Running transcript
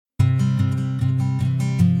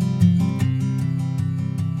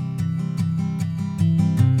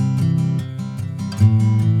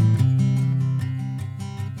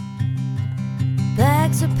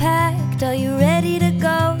left, are you ready to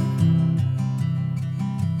go?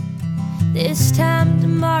 This time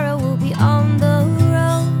tomorrow we'll be on the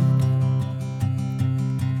road,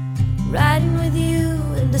 riding with you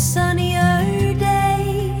in the sunnier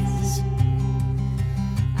days.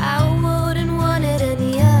 I wouldn't want it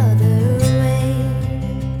any other way.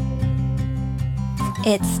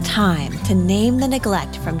 It's time to name the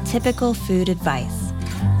neglect from typical food advice.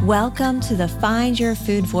 Welcome to the Find Your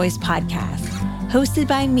Food Voice podcast, hosted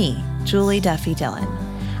by me, Julie Duffy Dillon.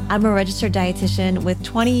 I'm a registered dietitian with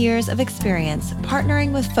 20 years of experience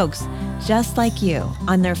partnering with folks just like you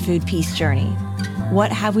on their food peace journey.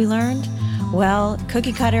 What have we learned? Well,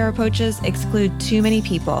 cookie cutter approaches exclude too many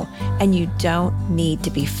people, and you don't need to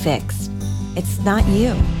be fixed. It's not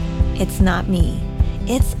you. It's not me.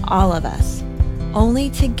 It's all of us. Only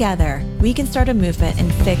together we can start a movement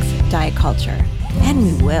and fix diet culture. And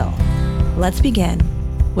we will. Let's begin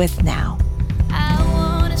with now. I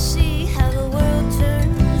wanna see how the world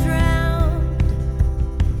turns round.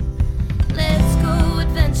 Let's go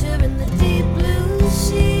adventure in the deep blue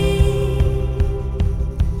sea.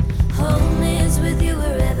 Home is with you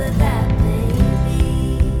wherever that may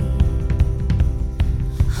be.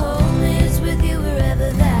 Home is with you wherever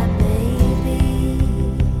that may be.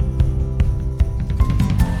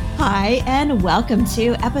 Hi, and welcome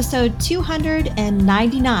to episode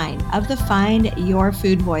 299 of the Find Your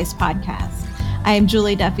Food Voice podcast. I am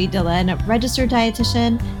Julie Duffy Dillon, registered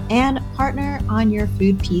dietitian and partner on your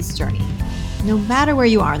food peace journey. No matter where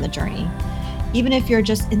you are in the journey, even if you're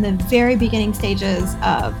just in the very beginning stages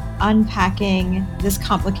of unpacking this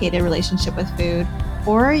complicated relationship with food,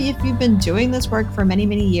 or if you've been doing this work for many,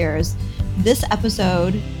 many years, this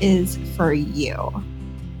episode is for you.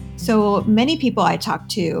 So many people I talk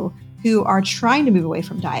to who are trying to move away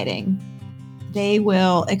from dieting, they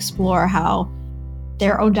will explore how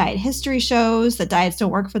their own diet history shows that diets don't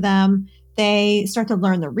work for them. They start to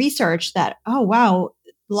learn the research that, oh, wow,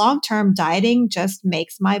 long-term dieting just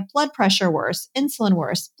makes my blood pressure worse, insulin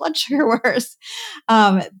worse, blood sugar worse.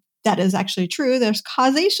 That is actually true. There's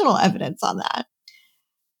causational evidence on that.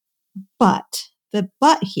 But the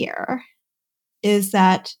but here is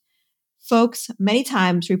that folks many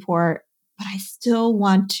times report, but I still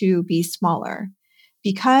want to be smaller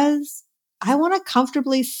because I want to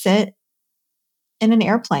comfortably sit in an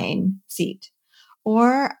airplane seat,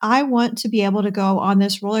 or I want to be able to go on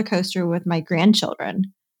this roller coaster with my grandchildren.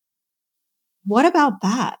 What about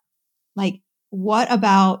that? Like, what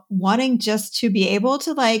about wanting just to be able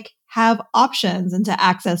to have options and to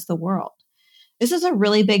access the world? This is a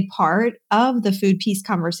really big part of the food peace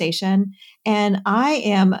conversation. And I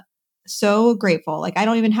am so grateful. I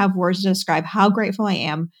don't even have words to describe how grateful I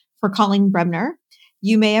am for Colleen Bremner.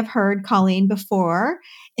 You may have heard Colleen before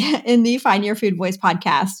in the Find Your Food Voice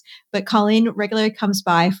podcast, but Colleen regularly comes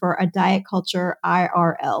by for a diet culture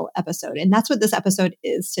IRL episode. And that's what this episode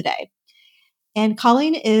is today. And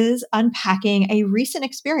Colleen is unpacking a recent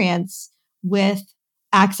experience with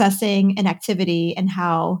accessing an activity and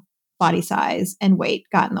how body size and weight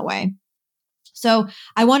got in the way. So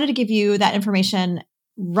I wanted to give you that information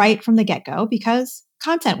right from the get-go because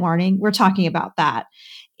content warning, we're talking about that.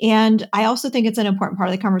 And I also think it's an important part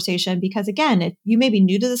of the conversation because, again, if you may be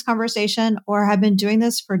new to this conversation or have been doing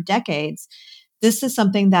this for decades, this is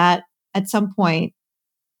something that at some point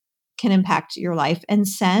can impact your life and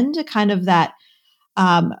send kind of that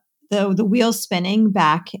the wheel spinning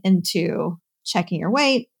back into checking your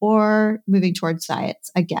weight or moving towards diets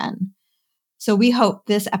again. So we hope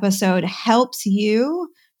this episode helps you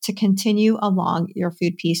to continue along your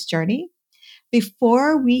food peace journey.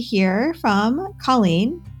 Before we hear from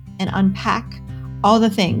Colleen and unpack all the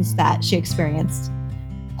things that she experienced,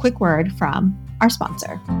 quick word from our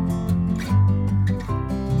sponsor.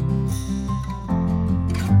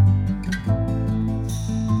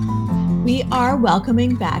 We are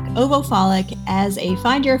welcoming back Ovofolic as a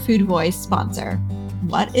Find Your Food Voice sponsor.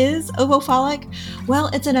 What is Ovofolic? Well,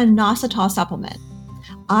 it's an inositol supplement.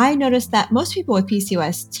 I noticed that most people with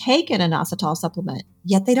PCOS take an inositol supplement,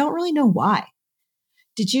 yet they don't really know why.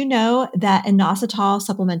 Did you know that inositol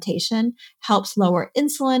supplementation helps lower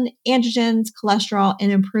insulin, androgens, cholesterol,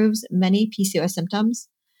 and improves many PCOS symptoms?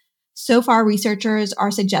 So far, researchers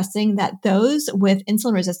are suggesting that those with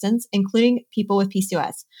insulin resistance, including people with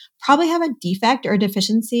PCOS, probably have a defect or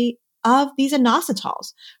deficiency of these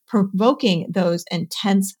inositols, provoking those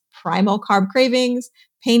intense primal carb cravings,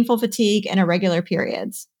 painful fatigue, and irregular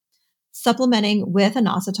periods. Supplementing with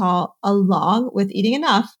inositol along with eating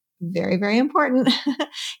enough, very, very important,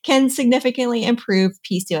 can significantly improve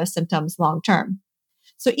PCOS symptoms long-term.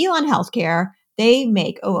 So Elon Healthcare, they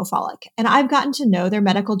make Ovofolic, and I've gotten to know their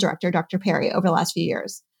medical director, Dr. Perry, over the last few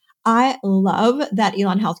years. I love that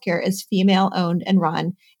Elon Healthcare is female owned and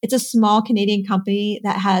run. It's a small Canadian company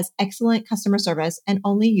that has excellent customer service and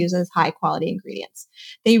only uses high quality ingredients.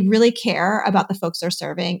 They really care about the folks they're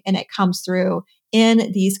serving, and it comes through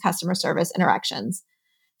in these customer service interactions.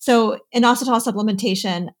 So inositol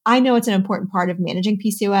supplementation, I know it's an important part of managing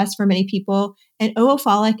PCOS for many people, and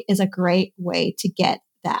Ovofolic is a great way to get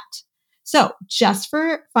that. So just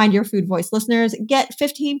for Find Your Food Voice listeners, get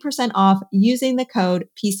 15% off using the code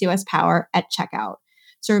PCOS Power at checkout.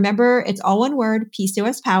 So remember, it's all one word,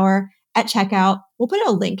 PCOS Power at checkout. We'll put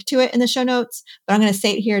a link to it in the show notes, but I'm going to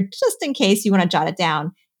say it here just in case you want to jot it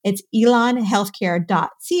down. It's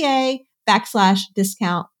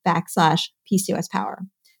elonhealthcare.ca/discount/PCOS Power.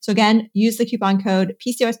 So again, use the coupon code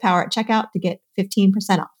PCOS Power at checkout to get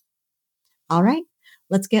 15% off. All right,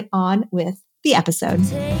 let's get on with the episode.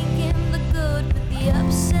 Taking the good with the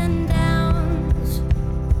ups and downs.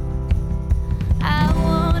 I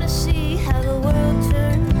wanna see how the world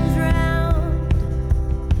turns round.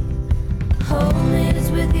 Home is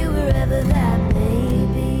with you wherever that may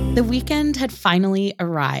be. The weekend had finally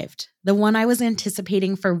arrived, the one I was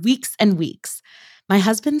anticipating for weeks and weeks. My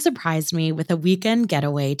husband surprised me with a weekend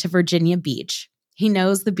getaway to Virginia Beach. He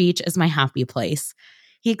knows the beach is my happy place.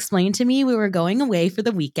 He explained to me we were going away for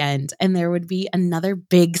the weekend and there would be another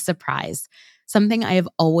big surprise, something I have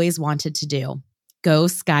always wanted to do: go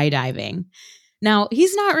skydiving. Now,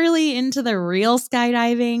 he's not really into the real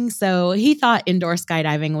skydiving, so he thought indoor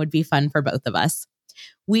skydiving would be fun for both of us.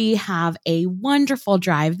 We have a wonderful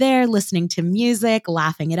drive there, listening to music,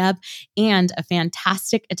 laughing it up, and a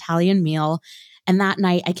fantastic Italian meal. And that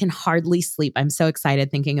night, I can hardly sleep. I'm so excited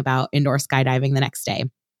thinking about indoor skydiving the next day.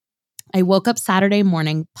 I woke up Saturday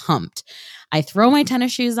morning pumped. I throw my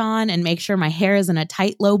tennis shoes on and make sure my hair is in a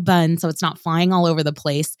tight, low bun so it's not flying all over the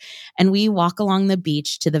place. And we walk along the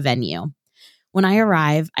beach to the venue. When I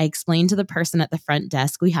arrive, I explain to the person at the front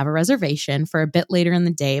desk we have a reservation for a bit later in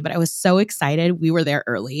the day, but I was so excited we were there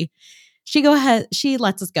early. She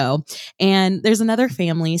lets us go. And there's another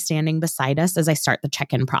family standing beside us as I start the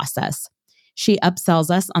check-in process. She upsells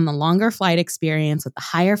us on the longer flight experience with the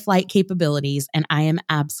higher flight capabilities, and I am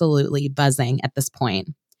absolutely buzzing at this point.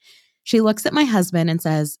 She looks at my husband and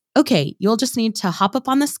says, "Okay, you'll just need to hop up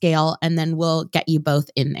on the scale and then we'll get you both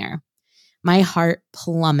in there." My heart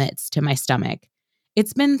plummets to my stomach.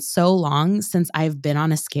 It's been so long since I've been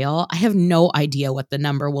on a scale, I have no idea what the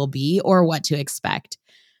number will be or what to expect.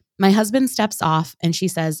 My husband steps off and she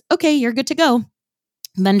says, "Okay, you're good to go."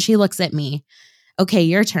 Then she looks at me. "Okay,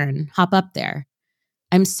 your turn. Hop up there."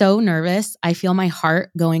 I'm so nervous. I feel my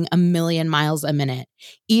heart going a million miles a minute.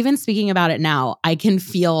 Even speaking about it now, I can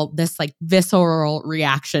feel this visceral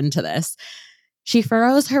reaction to this. She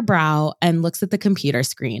furrows her brow and looks at the computer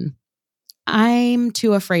screen. I'm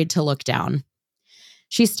too afraid to look down.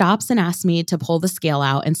 She stops and asks me to pull the scale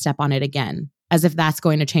out and step on it again, as if that's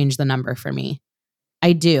going to change the number for me.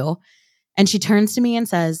 I do. And she turns to me and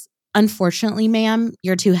says, "Unfortunately, ma'am,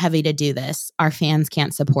 you're too heavy to do this. Our fans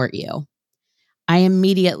can't support you." I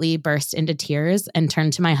immediately burst into tears and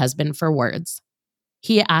turned to my husband for words.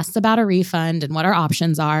 He asks about a refund and what our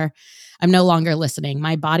options are. I'm no longer listening.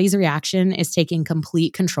 My body's reaction is taking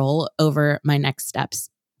complete control over my next steps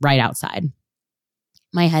right outside.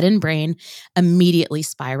 My head and brain immediately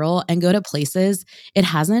spiral and go to places it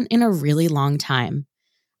hasn't in a really long time.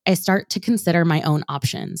 I start to consider my own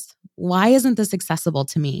options. Why isn't this accessible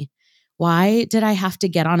to me? Why did I have to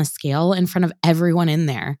get on a scale in front of everyone in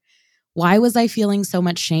there? Why was I feeling so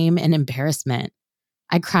much shame and embarrassment?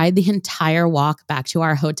 I cried the entire walk back to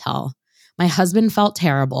our hotel. My husband felt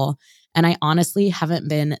terrible, and I honestly haven't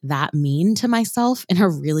been that mean to myself in a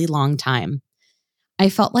really long time. I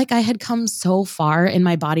felt like I had come so far in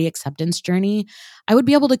my body acceptance journey, I would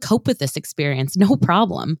be able to cope with this experience, no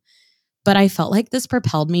problem. But I felt like this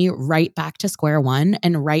propelled me right back to square one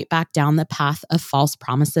and right back down the path of false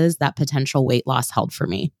promises that potential weight loss held for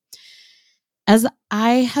me. As I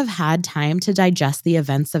have had time to digest the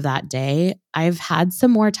events of that day, I've had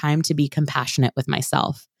some more time to be compassionate with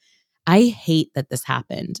myself. I hate that this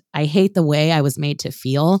happened. I hate the way I was made to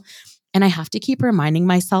feel. And I have to keep reminding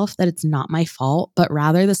myself that it's not my fault, but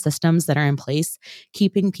rather the systems that are in place,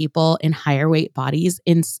 keeping people in higher weight bodies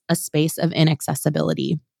in a space of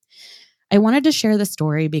inaccessibility. I wanted to share the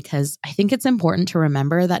story because I think it's important to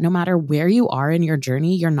remember that no matter where you are in your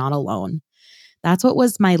journey, you're not alone. That's what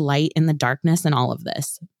was my light in the darkness in all of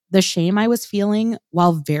this. The shame I was feeling,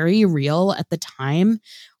 while very real at the time,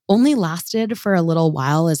 only lasted for a little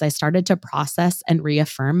while as I started to process and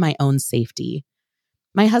reaffirm my own safety.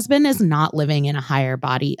 My husband is not living in a higher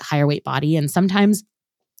weight body, and sometimes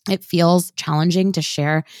It feels challenging to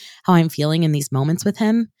share how I'm feeling in these moments with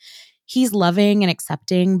him. He's loving and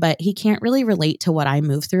accepting, but he can't really relate to what I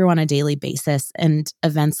move through on a daily basis and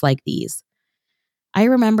events like these. I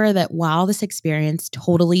remember that while this experience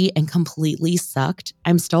totally and completely sucked,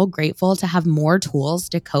 I'm still grateful to have more tools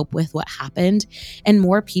to cope with what happened and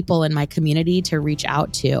more people in my community to reach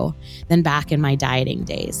out to than back in my dieting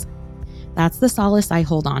days. That's the solace I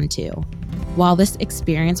hold on to. While this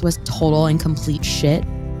experience was total and complete shit,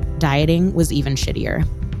 dieting was even shittier.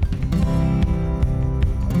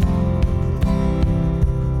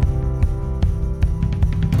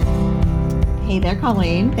 Hey there,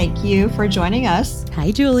 Colleen. Thank you for joining us.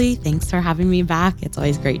 Hi, Julie. Thanks for having me back. It's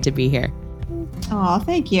always great to be here. Oh,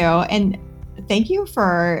 thank you. And thank you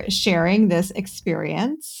for sharing this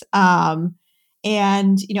experience. I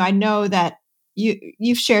know that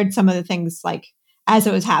you've shared some of the things like as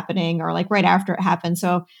it was happening or like right after it happened.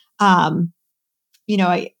 So,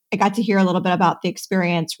 I got to hear a little bit about the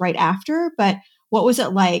experience right after, but what was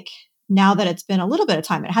it like now that it's been a little bit of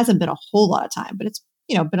time? It hasn't been a whole lot of time, but it's,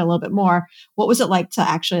 been a little bit more. What was it like to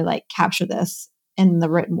actually like capture this in the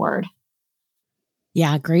written word?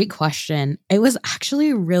 Yeah, great question. It was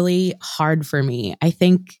actually really hard for me. I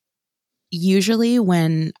think usually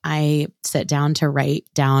when I sit down to write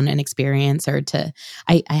down an experience or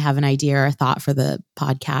I have an idea or a thought for the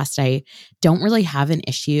podcast, I don't really have an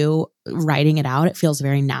issue writing it out. It feels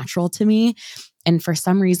very natural to me. And for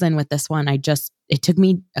some reason with this one, it took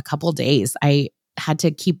me a couple days. I had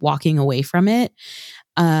to keep walking away from it,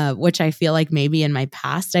 which I feel like maybe in my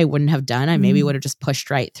past I wouldn't have done. I maybe would have just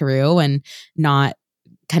pushed right through and not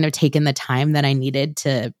kind of taken the time that I needed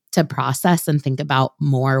to process and think about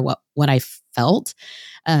more what I felt.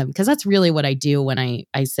 Because that's really what I do when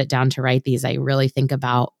I sit down to write these. I really think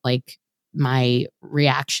about like my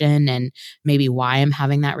reaction and maybe why I'm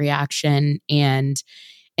having that reaction. And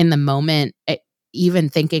in the moment, even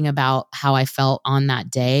thinking about how I felt on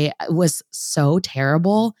that day was so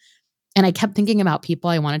terrible. And I kept thinking about people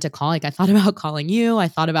I wanted to call. Like I thought about calling you. I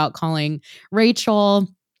thought about calling Rachel.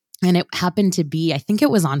 And it happened to be, I think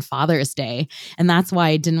it was on Father's Day. And that's why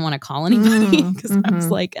I didn't want to call anybody because I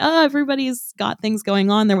was like, oh, everybody's got things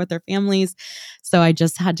going on. They're with their families. So I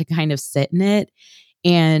just had to kind of sit in it.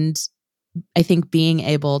 And I think being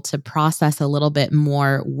able to process a little bit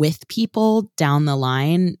more with people down the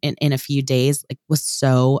line in a few days was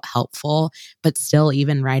so helpful. But still,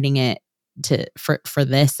 even writing it for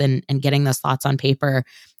this and getting those thoughts on paper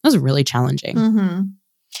was really challenging. Mm-hmm.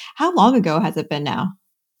 How long ago has it been now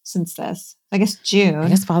since this? I guess June. I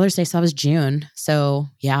guess Father's Day, so that was June. So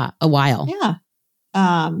yeah, a while.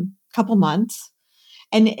 Yeah. Couple months.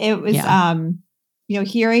 And it was,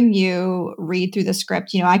 hearing you read through the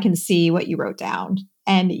script, I can see what you wrote down.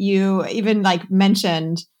 And you even like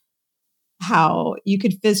mentioned how you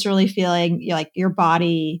could viscerally feeling like your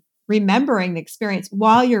body remembering the experience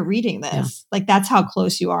while you're reading this. Yeah. Like that's how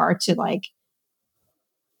close you are to like,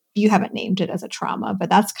 you haven't named it as a trauma, but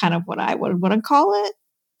that's kind of what I would call it.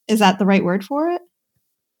 Is that the right word for it?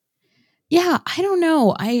 Yeah, I don't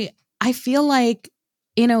know. I feel like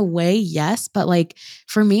in a way, yes, but like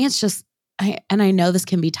for me, it's just I know this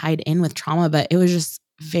can be tied in with trauma, but it was just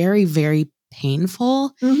very, very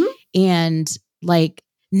painful and like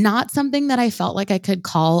not something that I felt like I could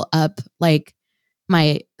call up like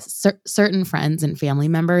my certain friends and family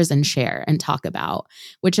members and share and talk about,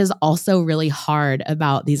 which is also really hard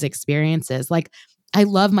about these experiences. Like I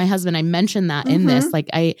love my husband. I mentioned that in this. Like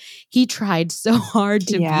he tried so hard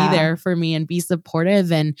to be there for me and be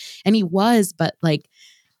supportive and he was, but like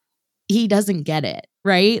he doesn't get it,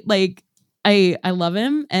 right? Like I love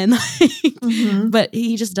him and but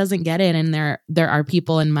he just doesn't get it. And there are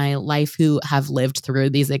people in my life who have lived through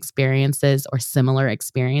these experiences or similar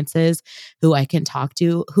experiences who I can talk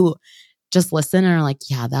to who just listen and are like,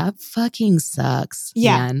 yeah, that fucking sucks.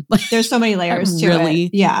 Yeah. Man. There's so many layers to really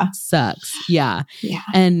it. Yeah. Sucks. Yeah. Yeah.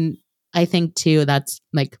 And I think too, that's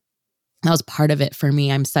like, that was part of it for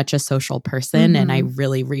me. I'm such a social person and I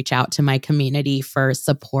really reach out to my community for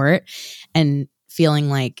support and feeling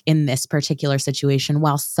like in this particular situation,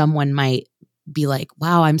 while someone might be like,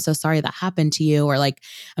 wow, I'm so sorry that happened to you. Or like,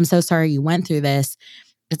 I'm so sorry you went through this.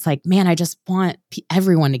 It's like, man, I just want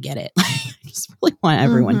everyone to get it. I just really want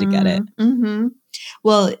everyone to get it.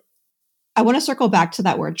 Well, I want to circle back to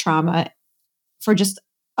that word trauma for just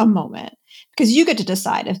a moment, because you get to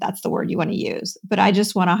decide if that's the word you want to use. But I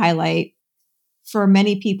just want to highlight for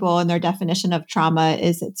many people and their definition of trauma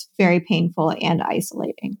is it's very painful and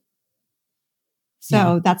isolating.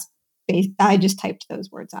 So that's I just typed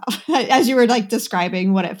those words out as you were like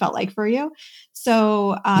describing what it felt like for you.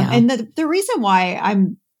 So, and the reason why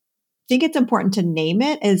I'm think it's important to name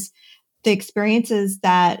it, is the experiences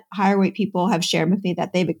that higher weight people have shared with me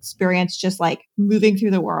that they've experienced just like moving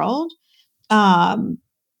through the world.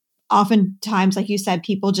 Oftentimes, like you said,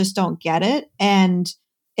 people just don't get it. And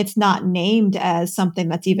it's not named as something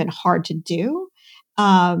that's even hard to do.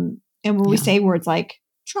 And when we say words like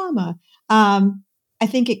trauma, I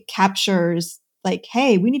think it captures like,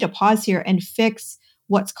 hey, we need to pause here and fix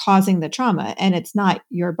what's causing the trauma. And it's not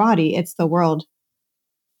your body, it's the world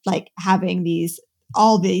like having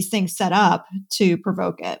all these things set up to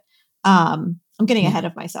provoke it. I'm getting ahead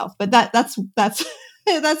of myself, but that's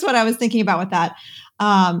that's what I was thinking about with that.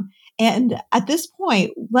 And at this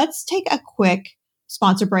point, let's take a quick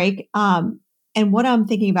sponsor break. And what I'm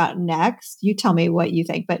thinking about next, you tell me what you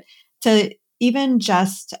think, but to even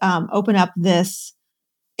just open up this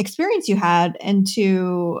experience you had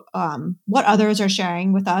into what others are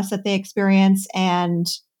sharing with us that they experience, and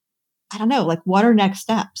I don't know, like what are next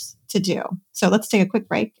steps to do? So let's take a quick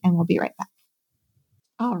break and we'll be right back.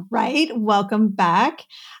 All right. Welcome back.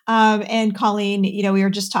 And Colleen, we were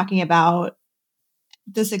just talking about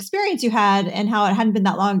this experience you had and how it hadn't been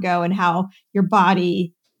that long ago and how your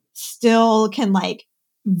body still can like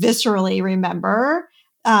viscerally remember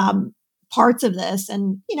parts of this,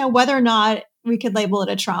 and, whether or not we could label it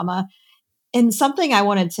a trauma. And something I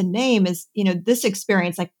wanted to name is, this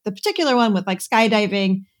experience, like the particular one with like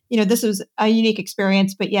skydiving, this was a unique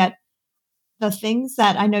experience, but yet the things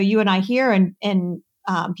that I know you and I hear in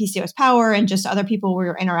PCOS Power and just other people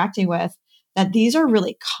we're interacting with, that these are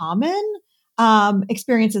really common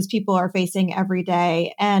experiences people are facing every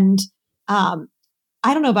day. And I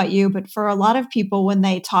don't know about you, but for a lot of people, when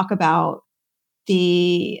they talk about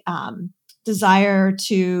the desire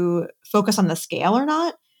to focus on the scale or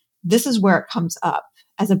not, this is where it comes up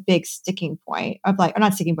as a big sticking point of like, or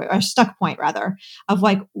not sticking point, or stuck point rather, of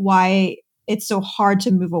like why it's so hard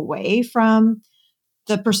to move away from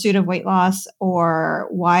the pursuit of weight loss, or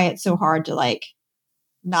why it's so hard to like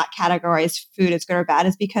not categorize food as good or bad,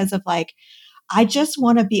 is because of like, I just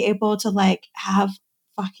want to be able to like have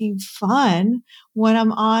fucking fun when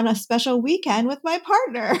I'm on a special weekend with my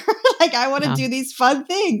partner. Like I want to do these fun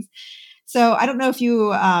things. So I don't know if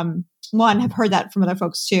you, one, have heard that from other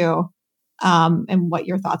folks too, and what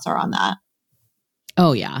your thoughts are on that.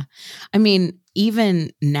 Oh, yeah. I mean,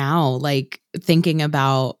 even now, like thinking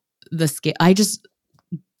about the scale, I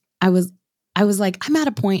was like, I'm at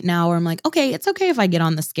a point now where I'm like, okay, it's okay if I get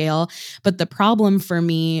on the scale. But the problem for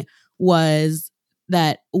me was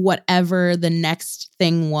that whatever the next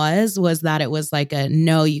thing was that it was like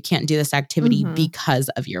no, you can't do this activity because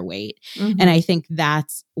of your weight. And I think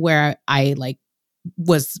that's where I like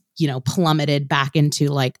was, plummeted back into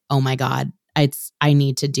like, oh my God, I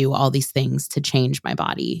need to do all these things to change my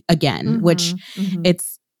body again, which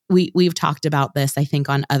we've talked about this, I think,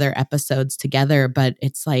 on other episodes together, but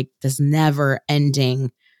it's like this never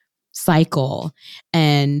ending cycle.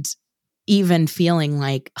 And even feeling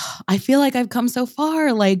like, I feel like I've come so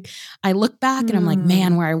far. Like I look back and I'm like,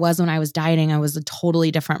 man, where I was when I was dieting, I was a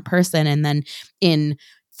totally different person. And then in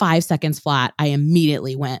 5 seconds flat, I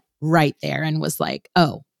immediately went right there and was like,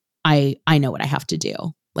 oh, I know what I have to do.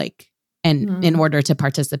 Like, and in order to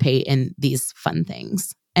participate in these fun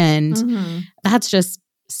things. And that's just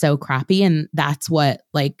so crappy. And that's what,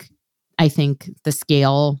 like, I think the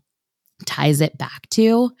scale ties it back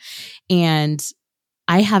to. And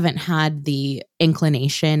I haven't had the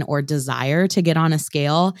inclination or desire to get on a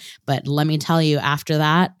scale, but let me tell you, after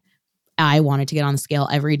that, I wanted to get on the scale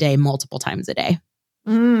every day, multiple times a day.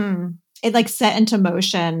 It like set into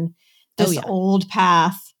motion this old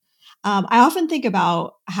path. I often think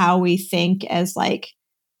about how we think as like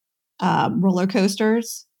roller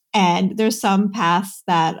coasters. And there's some paths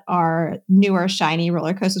that are newer, shiny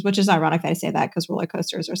roller coasters, which is ironic that I say that because roller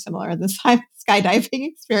coasters are similar in the skydiving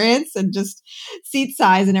experience and just seat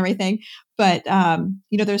size and everything. But,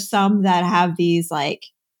 there's some that have these like,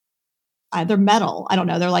 they're metal. I don't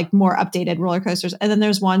know. They're like more updated roller coasters. And then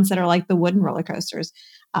there's ones that are like the wooden roller coasters.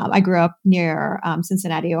 I grew up near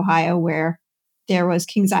Cincinnati, Ohio, where there was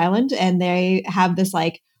Kings Island, and they have this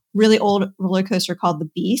like really old roller coaster called the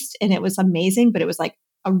Beast. And it was amazing, but it was like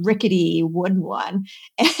a rickety wooden one.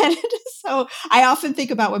 And so I often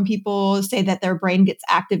think about when people say that their brain gets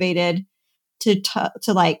activated to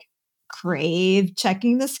like crave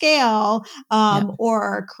checking the scale,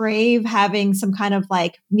 or crave having some kind of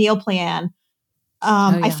like meal plan.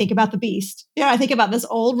 I think about the Beast. Yeah, I think about this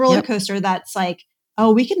old roller coaster that's like,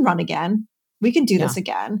 oh, we can run again. We can do this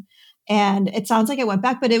again. And it sounds like it went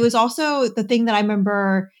back, but it was also the thing that I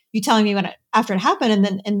remember you telling me after it happened. And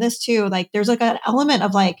then in this too, like there's like an element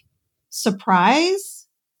of like surprise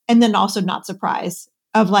and then also not surprise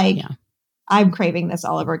of like, I'm craving this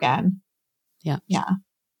all over again. Yeah. Yeah.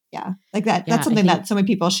 Yeah. Like that. Yeah, That's something that so many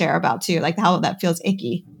people share about too, like how that feels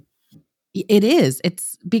icky. It is.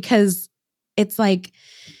 It's because it's like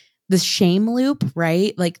the shame loop,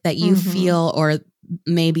 right? Like that you feel, or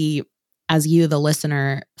maybe as you, the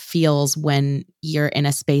listener, feels when you're in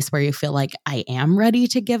a space where you feel like I am ready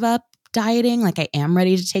to give up dieting, like I am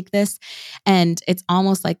ready to take this. And it's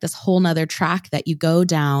almost like this whole nother track that you go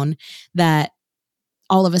down that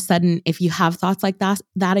all of a sudden, if you have thoughts like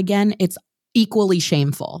that again, it's equally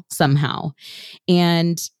shameful somehow.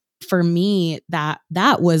 And for me, that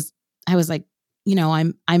was, I was like,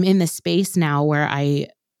 I'm in this space now where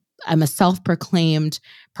I'm a self-proclaimed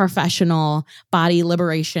professional body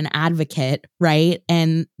liberation advocate, right?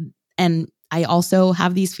 And I also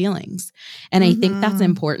have these feelings. And I think that's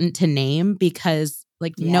important to name because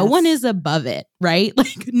like no one is above it, right?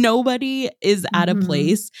 Like nobody is at a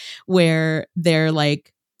place where they're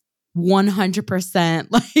like 100%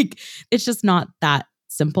 like it's just not that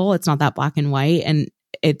simple. It's not that black and white. And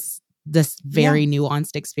it's this very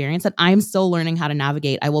nuanced experience that I'm still learning how to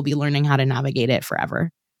navigate. I will be learning how to navigate it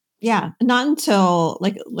forever. Yeah. Not until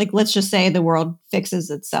like let's just say the world fixes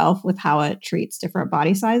itself with how it treats different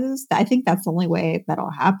body sizes. I think that's the only way that'll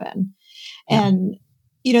happen. Yeah. And,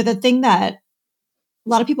 the thing that a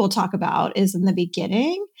lot of people talk about is in the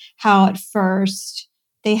beginning, how at first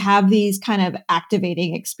they have these kind of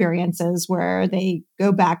activating experiences where they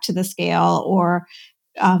go back to the scale or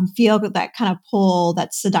feel that kind of pull,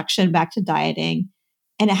 that seduction back to dieting.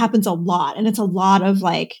 And it happens a lot. And it's a lot of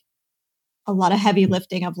heavy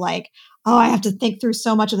lifting of like, oh, I have to think through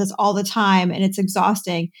so much of this all the time and it's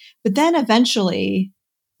exhausting. But then eventually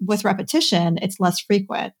with repetition, it's less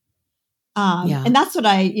frequent. And that's what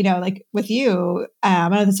I, like with you, I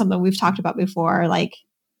know that's something we've talked about before, like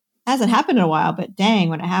hasn't happened in a while, but dang,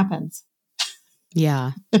 when it happens.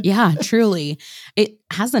 Yeah. Yeah, truly. It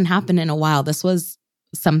hasn't happened in a while. This was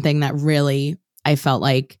something that really, I felt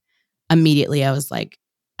like immediately I was like,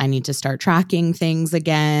 I need to start tracking things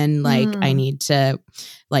again. Like I need to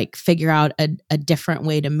like figure out a different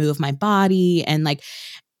way to move my body. And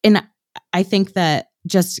I think that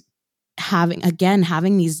just having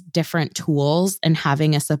these different tools and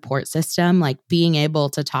having a support system, like being able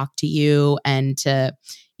to talk to you and to,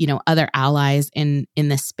 other allies in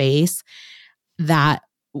this space, that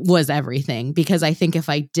was everything. Because I think if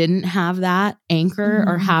I didn't have that anchor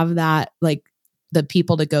or have that, like the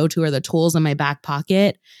people to go to or the tools in my back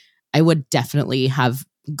pocket, I would definitely have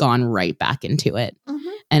gone right back into it.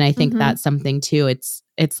 And I think that's something too.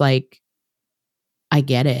 It's like, I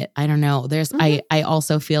get it. I don't know. I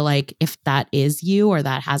also feel like if that is you or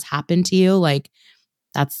that has happened to you, like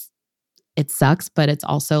it sucks, but it's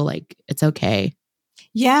also like, it's okay.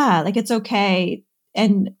 Yeah. Like it's okay.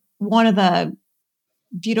 And one of the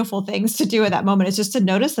beautiful things to do at that moment is just to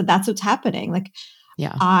notice that that's what's happening. Like,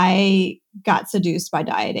 I got seduced by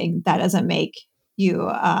dieting. That doesn't make you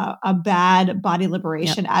a bad body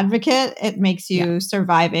liberation advocate. It makes you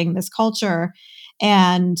surviving this culture.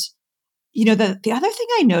 And, the other thing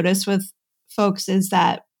I notice with folks is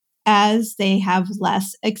that as they have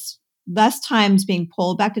less times being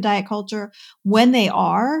pulled back to diet culture, when they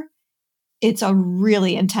are, it's a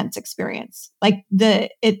really intense experience. Like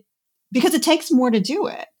because it takes more to do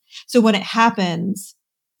it. So when it happens,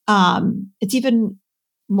 it's even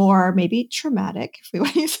more maybe traumatic, if we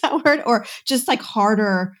want to use that word, or just like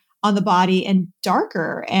harder on the body and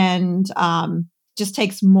darker and just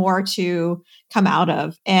takes more to come out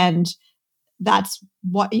of. And that's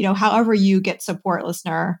what, however you get support,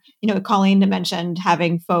 listener, Colleen mentioned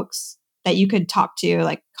having folks that you could talk to.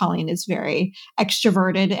 Like Colleen is very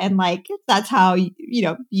extroverted and like, that's how,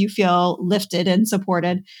 you feel lifted and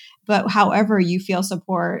supported. But however you feel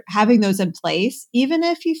support, having those in place, even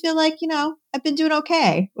if you feel like, I've been doing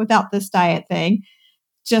okay without this diet thing,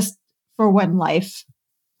 just for when life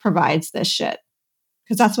provides this shit.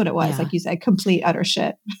 Because that's what it was. Like you said, complete, utter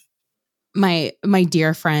shit. My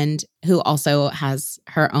dear friend who also has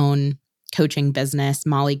her own coaching business,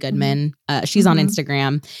 Molly Goodman, she's on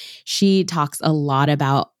Instagram. She talks a lot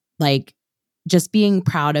about like just being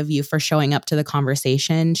proud of you for showing up to the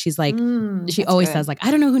conversation. She's like, she always says like,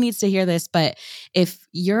 I don't know who needs to hear this, but if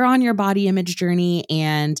you're on your body image journey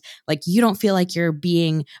and like, you don't feel like you're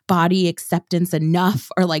being body acceptance enough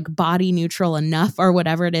or like body neutral enough or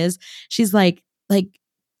whatever it is, she's like,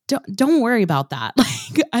 don't worry about that.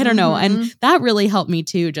 Like, I don't know. And that really helped me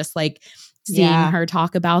too. Just like seeing her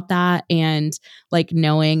talk about that and like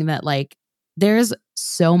knowing that like there's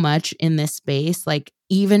so much in this space, like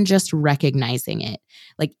even just recognizing it,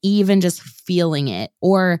 like even just feeling it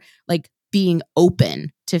or like being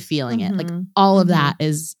open to feeling it. Like all of that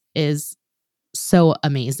is so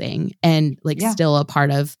amazing and like Yeah. still a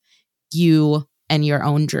part of you and your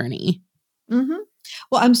own journey. Mm-hmm.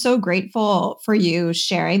 Well, I'm so grateful for you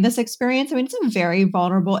sharing this experience. I mean, it's a very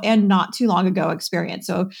vulnerable and not too long ago experience.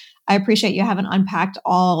 So I appreciate you haven't unpacked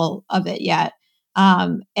all of it yet.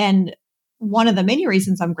 And one of the many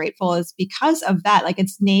reasons I'm grateful is because of that. Like,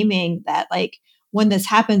 it's naming that, like, when this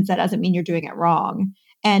happens, that doesn't mean you're doing it wrong.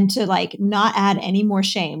 And to like not add any more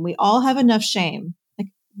shame. We all have enough shame. Like,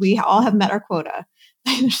 we all have met our quota.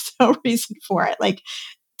 There's no reason for it. Like,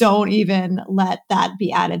 don't even let that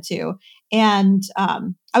be added to. And I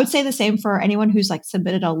would say the same for anyone who's like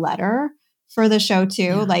submitted a letter for the show too.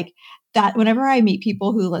 Yeah. Like that, whenever I meet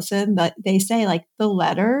people who listen, that they say like the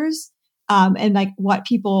letters and like what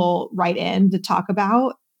people write in to talk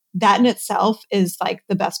about, that in itself is like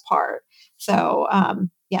the best part. So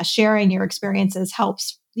yeah, sharing your experiences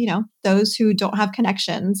helps, those who don't have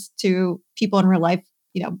connections to people in real life,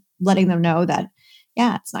 letting them know that,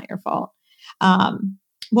 yeah, it's not your fault.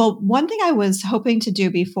 Well, one thing I was hoping to do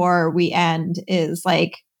before we end is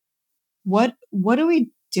like, what do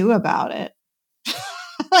we do about it?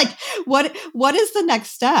 Like, what is the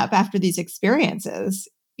next step after these experiences?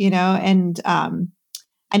 And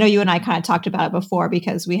I know you and I kind of talked about it before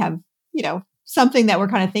because we have, something that we're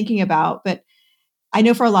kind of thinking about. But I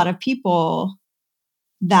know for a lot of people,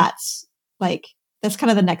 that's kind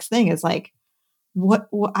of the next thing is like, what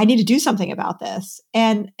I need to do something about this,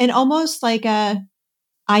 and almost like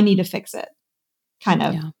I need to fix it kind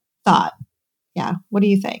of thought. Yeah. What do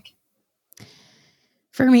you think?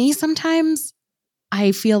 For me, sometimes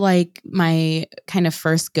I feel like my kind of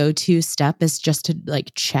first go-to step is just to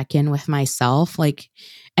like check in with myself, like,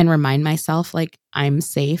 and remind myself like I'm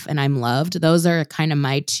safe and I'm loved. Those are kind of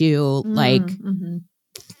my two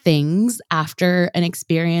things after an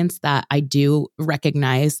experience that I do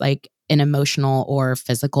recognize like an emotional or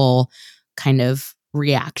physical kind of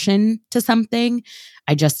reaction to something.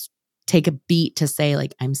 I just take a beat to say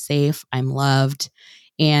like I'm safe, I'm loved,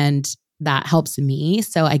 and that helps me.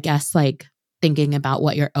 So I guess like thinking about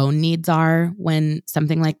what your own needs are when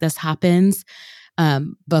something like this happens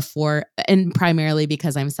before, and primarily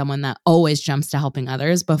because I'm someone that always jumps to helping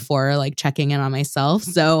others before like checking in on myself.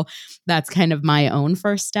 So that's kind of my own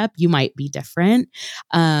first step. You might be different.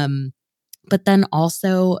 But then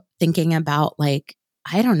also thinking about like,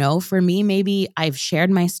 I don't know, for me, maybe I've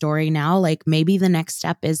shared my story now. Like maybe the next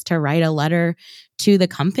step is to write a letter to the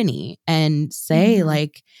company and say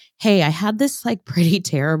like, hey, I had this like pretty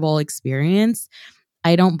terrible experience.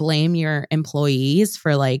 I don't blame your employees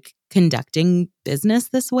for like conducting business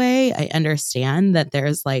this way. I understand that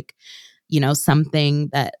there's like, something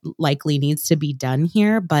that likely needs to be done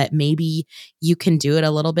here, but maybe you can do it a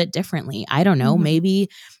little bit differently. I don't know. Maybe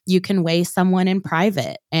you can weigh someone in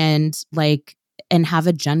private and have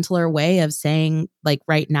a gentler way of saying like,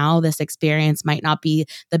 right now, this experience might not be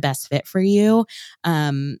the best fit for you.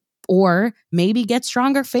 Or maybe get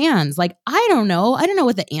stronger fans. Like, I don't know. I don't know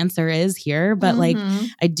what the answer is here, but like,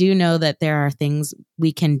 I do know that there are things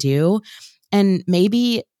we can do. And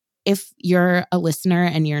maybe if you're a listener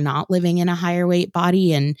and you're not living in a higher weight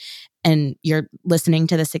body and you're listening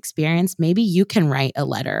to this experience, maybe you can write a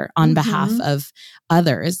letter on behalf of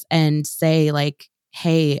others and say like,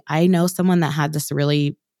 hey, I know someone that had this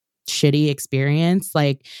really shitty experience,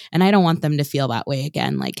 like, and I don't want them to feel that way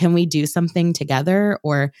again. Like, can we do something together?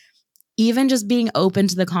 Or even just being open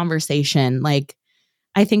to the conversation. Like,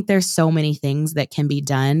 I think there's so many things that can be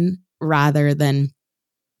done rather than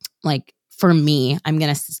like, for me, I'm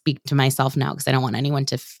going to speak to myself now because I don't want anyone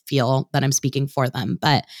to feel that I'm speaking for them.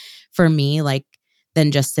 But for me, like,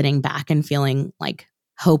 than just sitting back and feeling like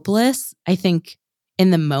hopeless, I think in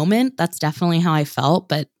the moment, that's definitely how I felt.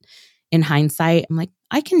 But in hindsight, I'm like,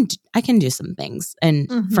 I can do some things.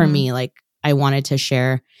 And for me, like, I wanted to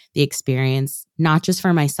share the experience, not just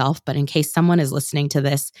for myself, but in case someone is listening to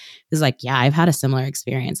this who's like, yeah, I've had a similar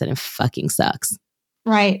experience and it fucking sucks.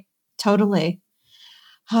 Right. Totally.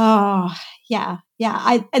 Oh, yeah.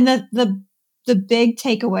 Yeah. And the big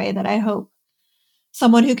takeaway that I hope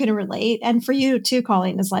someone who can relate, and for you too,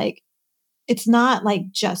 Colleen, is like, it's not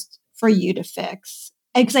like just for you to fix.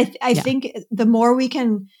 And because I think the more we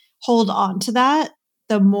can hold on to that,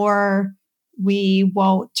 the more we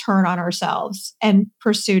won't turn on ourselves and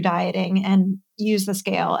pursue dieting and use the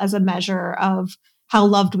scale as a measure of how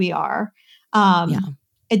loved we are.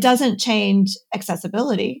 It doesn't change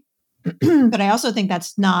accessibility, but I also think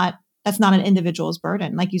that's not an individual's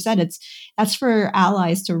burden. Like you said, that's for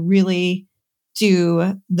allies to really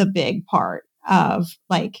do the big part of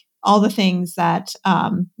like all the things that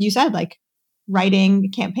you said, like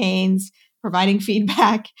writing campaigns, providing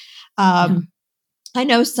feedback. I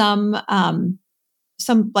know some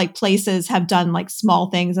some like places have done like small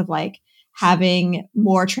things of like having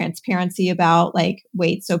more transparency about like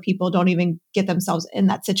weight, so people don't even get themselves in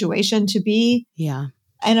that situation to be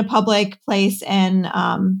in a public place and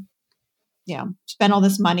spend all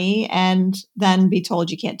this money and then be told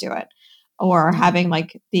you can't do it, or having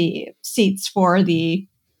like the seats for the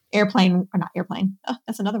airplane, or not airplane. Oh,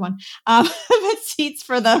 that's another one. But seats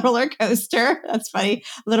for the roller coaster. That's funny.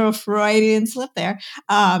 A little Freudian slip there.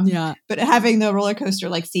 But having the roller coaster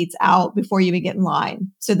like seats out before you even get in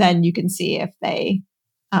line, so then you can see if they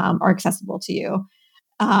are accessible to you.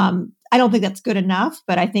 I don't think that's good enough,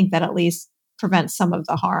 but I think that at least prevents some of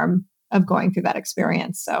the harm of going through that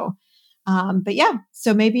experience. So,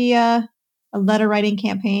 so maybe a letter writing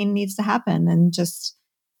campaign needs to happen, and just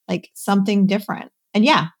like something different. And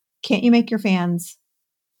can't you make your fans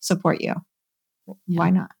support you?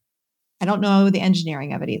 Why not? I don't know the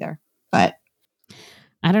engineering of it either, but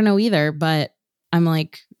I don't know either, but I'm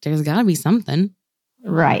like, there's gotta be something.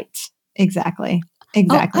 Right. Exactly.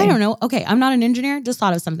 Oh, I don't know. Okay. I'm not an engineer. Just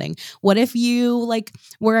thought of something. What if you like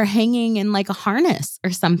were hanging in like a harness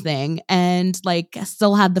or something and like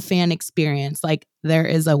still had the fan experience? Like there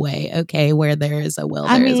is a way. Okay. Where there is a will,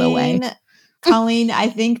 there is a way. Colleen, I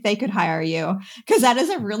think they could hire you because that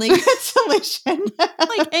is a really good solution.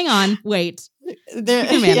 Like, hang on, wait. You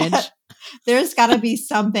can manage. Yeah, there's got to be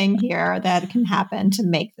something here that can happen to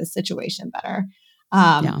make the situation better.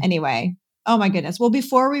 Anyway, oh my goodness. Well,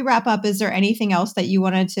 before we wrap up, is there anything else that you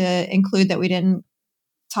wanted to include that we didn't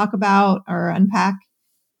talk about or unpack?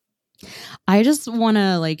 I just want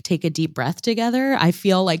to like take a deep breath together. I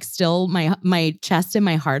feel like still my chest and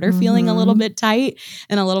my heart are feeling a little bit tight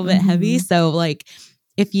and a little bit heavy. So like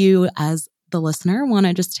if you as the listener want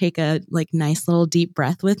to just take a like nice little deep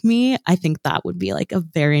breath with me, I think that would be like a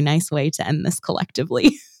very nice way to end this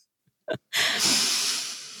collectively.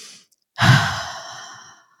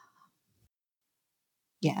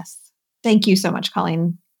 Yes. Thank you so much,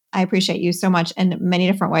 Colleen. I appreciate you so much in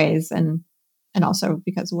many different ways, and also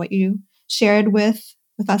because of what you shared with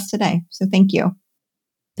us today. So thank you.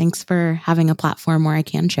 Thanks for having a platform where I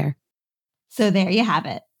can share. So there you have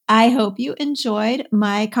it. I hope you enjoyed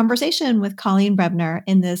my conversation with Colleen Brebner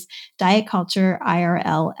in this Diet Culture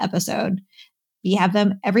IRL episode. We have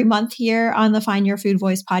them every month here on the Find Your Food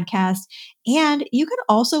Voice podcast. And you can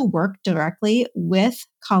also work directly with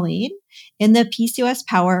Colleen in the PCOS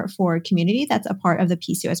Power for community. That's a part of the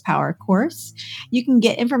PCOS Power course. You can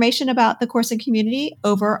get information about the course and community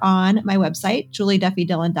over on my website,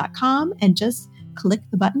 julieduffydillon.com, and just click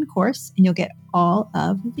the button course and you'll get all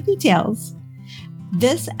of the details.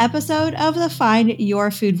 This episode of the Find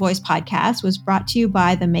Your Food Voice podcast was brought to you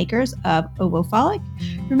by the makers of Ovofolic.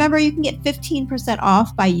 Remember, you can get 15%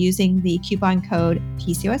 off by using the coupon code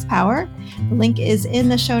PCOS Power. The link is in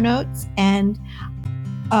the show notes. And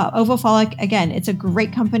Ovofolic, again, it's a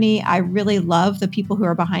great company. I really love the people who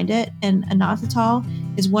are behind it. And inositol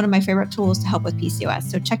is one of my favorite tools to help with PCOS.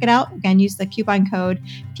 So check it out. Again, use the coupon code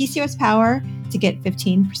PCOS Power to get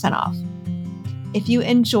 15% off. If you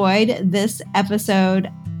enjoyed this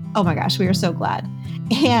episode, oh my gosh, we are so glad.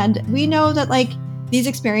 And we know that like these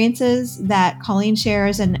experiences that Colleen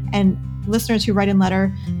shares and listeners who write in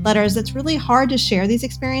letters, it's really hard to share these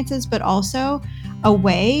experiences, but also a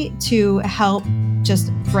way to help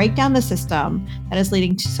just break down the system that is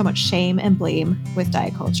leading to so much shame and blame with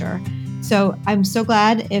diet culture. So I'm so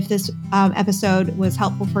glad if this episode was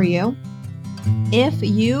helpful for you. If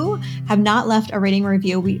you have not left a rating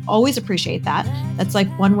review, we always appreciate that. That's like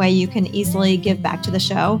one way you can easily give back to the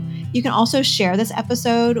show. You can also share this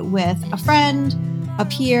episode with a friend, a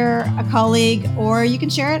peer, a colleague, or you can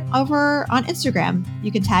share it over on Instagram.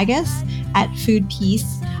 You can tag us at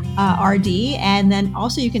FoodPeaceRD, and then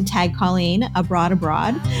also you can tag Colleen abroad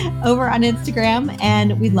over on Instagram.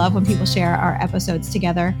 And we love when people share our episodes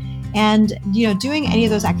together. And, doing any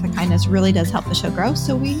of those acts of kindness really does help the show grow.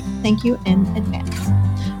 So we thank you in advance.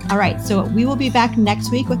 All right. So we will be back next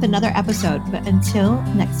week with another episode. But until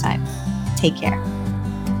next time, take care.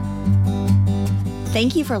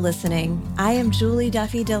 Thank you for listening. I am Julie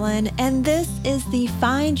Duffy Dillon, and this is the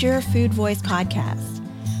Find Your Food Voice podcast.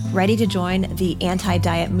 Ready to join the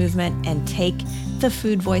anti-diet movement and take the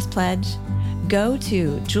Food Voice Pledge? Go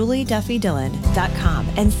to julieduffydillon.com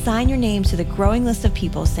and sign your name to the growing list of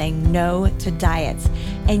people saying no to diets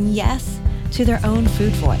and yes to their own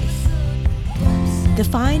food voice. The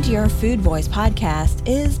Find Your Food Voice podcast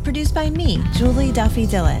is produced by me, Julie Duffy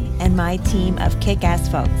Dillon, and my team of kick-ass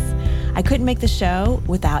folks. I couldn't make the show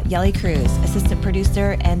without Yelly Cruz, assistant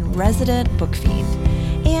producer and resident book fiend,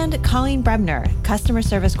 and Colleen Brebner, customer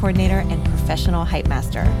service coordinator and professional hype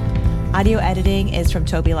master. Audio editing is from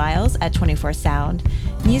Toby Lyles at 24 Sound.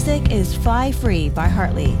 Music is Fly Free by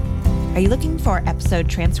Hartley. Are you looking for episode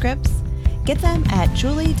transcripts? Get them at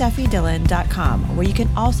julieduffydillon.com, where you can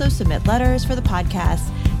also submit letters for the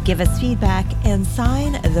podcast, give us feedback, and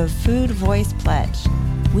sign the Food Voice Pledge.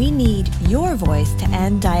 We need your voice to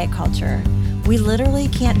end diet culture. We literally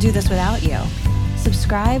can't do this without you.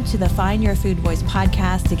 Subscribe to the Find Your Food Voice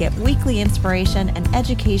podcast to get weekly inspiration and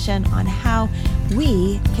education on how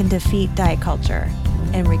we can defeat diet culture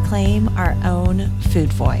and reclaim our own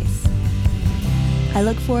food voice. I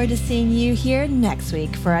look forward to seeing you here next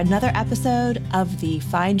week for another episode of the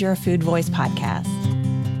Find Your Food Voice podcast.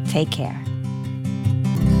 Take care.